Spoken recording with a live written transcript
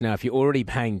Now, if you're already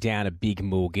paying down a big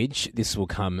mortgage, this will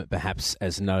come perhaps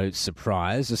as no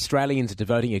surprise. Australians are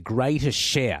devoting a greater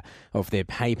share of their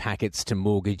pay packets to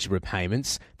mortgage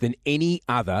repayments than any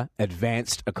other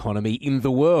advanced economy in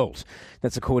the world.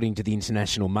 That's according to the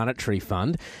International Monetary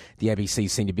Fund. The ABC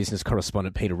senior business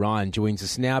correspondent Peter Ryan joins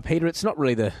us now. Peter, it's not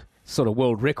really the sort of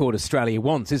world record Australia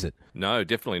wants, is it? No,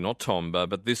 definitely not, Tom.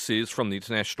 But this is from the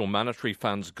International Monetary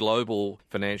Fund's Global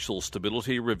Financial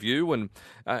Stability Review.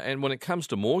 And when it comes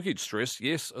to mortgage stress,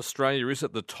 yes, Australia is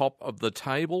at the top of the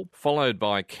table, followed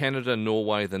by Canada,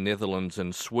 Norway, the Netherlands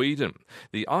and Sweden.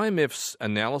 The IMF's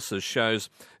analysis shows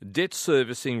debt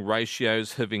servicing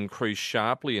ratios have increased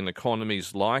sharply in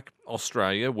economies like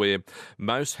Australia, where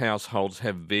most households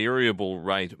have variable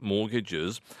rate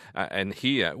mortgages. And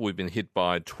here we've been hit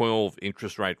by 12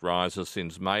 interest rate rises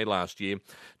since May last year,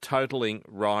 totalling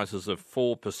rises of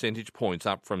 4 percentage points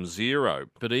up from zero.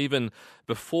 But even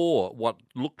before what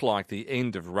looked like the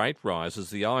end of rate rises,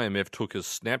 the IMF took a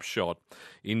snapshot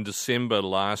in December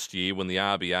last year when the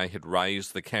RBA had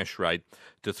raised the cash rate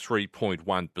to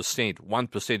 3.1%, 1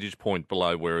 percentage point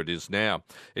below where it is now.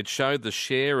 It showed the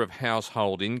share of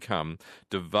household income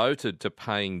devoted to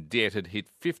paying debt had hit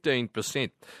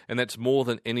 15%, and that's more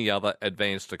than any other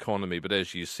advanced economy. But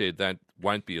as you said, that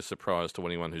won't be a surprise to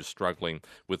anyone who's struggling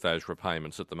with those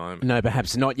repayments at the moment. No,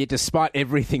 perhaps not. Yet despite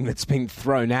everything that's been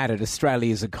thrown at it,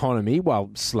 Australia's economy,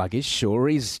 while sluggish, sure,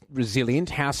 is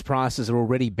resilient. House prices are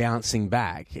already bouncing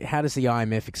back. How does the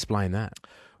IMF explain that?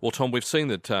 Well, Tom, we've seen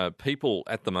that people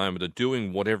at the moment are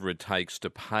doing whatever it takes to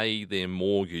pay their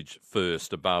mortgage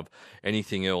first above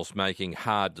anything else, making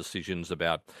hard decisions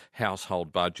about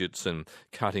household budgets and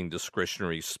cutting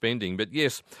discretionary spending. But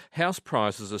yes, house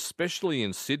prices, especially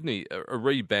in Sydney, are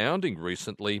rebounding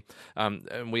recently.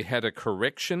 And we had a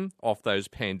correction off those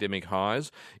pandemic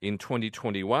highs in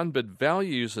 2021, but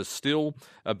values are still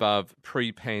above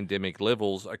pre-pandemic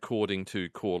levels, according to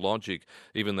CoreLogic,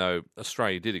 even though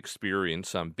Australia did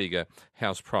experience bigger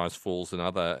house price falls than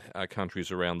other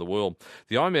countries around the world.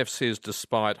 The IMF says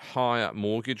despite higher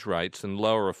mortgage rates and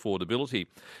lower affordability,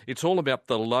 it's all about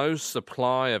the low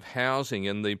supply of housing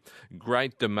and the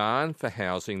great demand for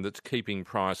housing that's keeping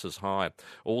prices high.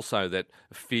 Also, that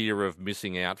fear of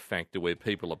missing out factor where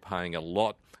people are paying a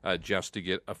lot just to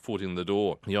get a foot in the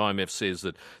door. The IMF says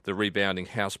that the rebounding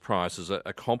house prices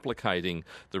are complicating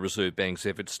the Reserve Bank's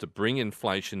efforts to bring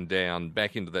inflation down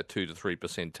back into that 2 to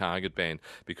 3% target band,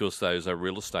 because those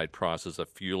real estate prices are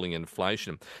fueling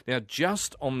inflation. Now,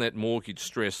 just on that mortgage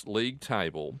stress league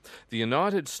table, the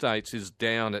United States is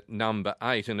down at number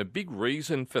 8, and a big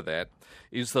reason for that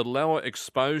is the lower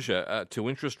exposure to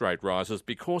interest rate rises,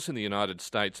 because in the United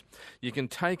States you can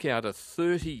take out a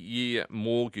 30-year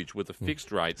mortgage with a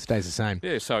fixed rate. Stays the same.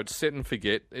 Yeah, so it's set and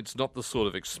forget. It's not the sort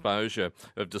of exposure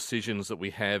of decisions that we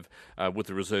have with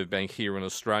the Reserve Bank here in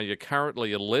Australia.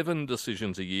 Currently 11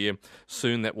 decisions a year.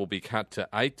 Soon that will be cut to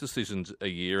 8 decisions a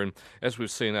year. And as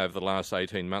we've seen over the last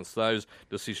 18 months, those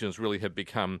decisions really have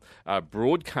become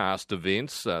broadcast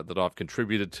events that I've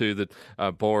contributed to that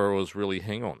borrowers really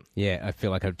hang on. Yeah, I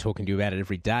feel like I'm talking to you about it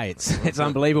every day. It's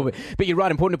unbelievable. But you're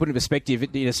right, important to put in perspective.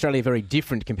 In Australia, very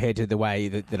different compared to the way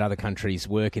that other countries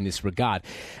work in this regard.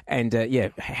 And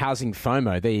housing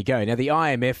FOMO, there you go. Now, the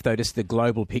IMF, though, just the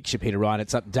global picture, Peter Ryan,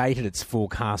 it's updated its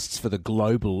forecasts for the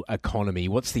global economy.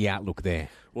 What's the outlook there?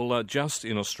 Well, just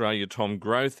in Australia, Tom,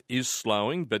 growth is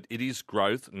slowing, but it is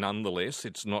growth nonetheless.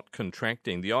 It's not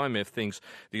contracting. The IMF thinks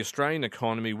the Australian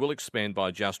economy will expand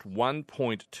by just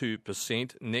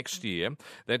 1.2% next year.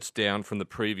 That's down from the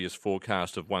previous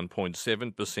forecast of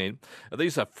 1.7%.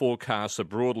 These forecasts are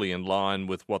broadly in line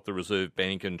with what the Reserve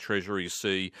Bank and Treasury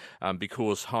see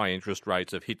because high interest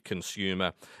rates have hit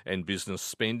consumer and business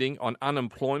spending. On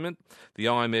unemployment, the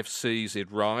IMF sees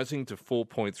it rising to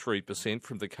 4.3%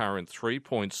 from the current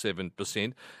 3.7%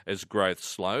 as growth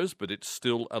slows, but it's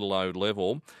still a low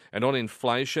level. And on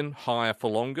inflation, higher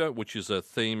for longer, which is a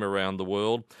theme around the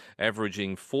world,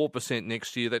 averaging 4%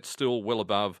 next year. That's still well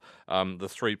above the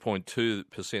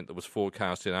 3.2% that was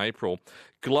forecast in April.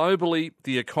 Globally,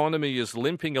 the economy is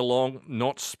limping along,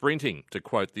 not sprinting, to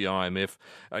quote the IMF.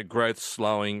 Growth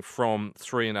slowing from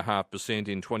 3.5%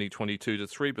 in 2022 to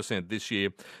 3% this year,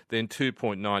 then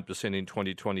 2.9% in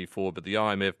 2024. But the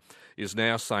IMF is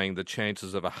now saying the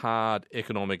chances of a hard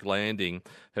economic landing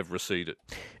have receded.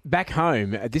 Back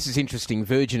home, this is interesting.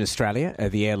 Virgin Australia,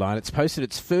 the airline, it's posted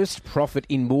its first profit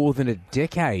in more than a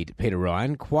decade, Peter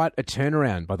Ryan. Quite a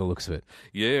turnaround by the looks of it.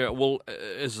 Yeah, well,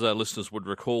 as listeners would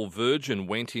recall, Virgin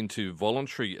went into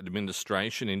voluntary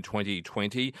administration in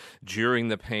 2020 during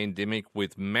the pandemic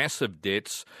with massive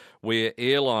debts, where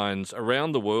airlines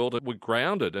around the world were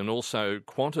grounded. And also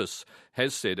Qantas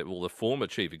has said, well, the former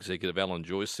chief executive, Alan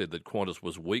Joyce, said that Qantas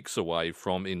was weeks away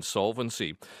from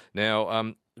insolvency.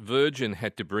 Now, Virgin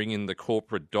had to bring in the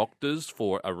corporate doctors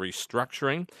for a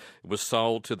restructuring. It was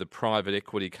sold to the private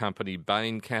equity company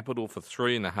Bain Capital for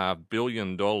 $3.5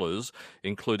 billion,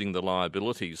 including the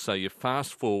liabilities. So you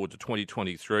fast forward to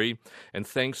 2023, and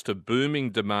thanks to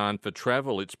booming demand for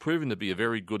travel, it's proven to be a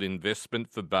very good investment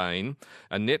for Bain.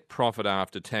 A net profit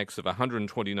after tax of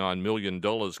 $129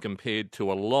 million compared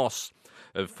to a loss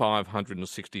of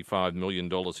 $565 million in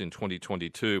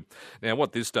 2022. Now,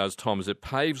 what this does, Tom, is it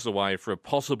paves the way for a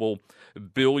possible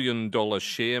billion-dollar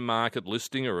share market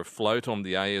listing or a float on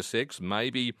the ASX,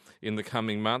 maybe in the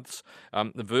coming months.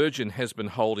 The Virgin has been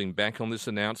holding back on this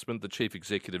announcement. The chief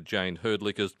executive, Jane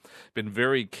Herdlick, has been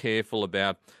very careful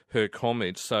about her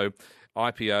comments. So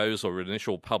IPOs or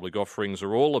initial public offerings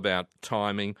are all about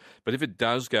timing, but if it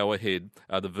does go ahead,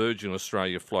 the Virgin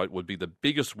Australia float would be the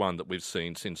biggest one that we've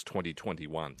seen since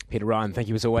 2021. Peter Ryan, thank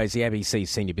you as always. The ABC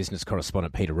Senior Business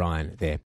Correspondent Peter Ryan there.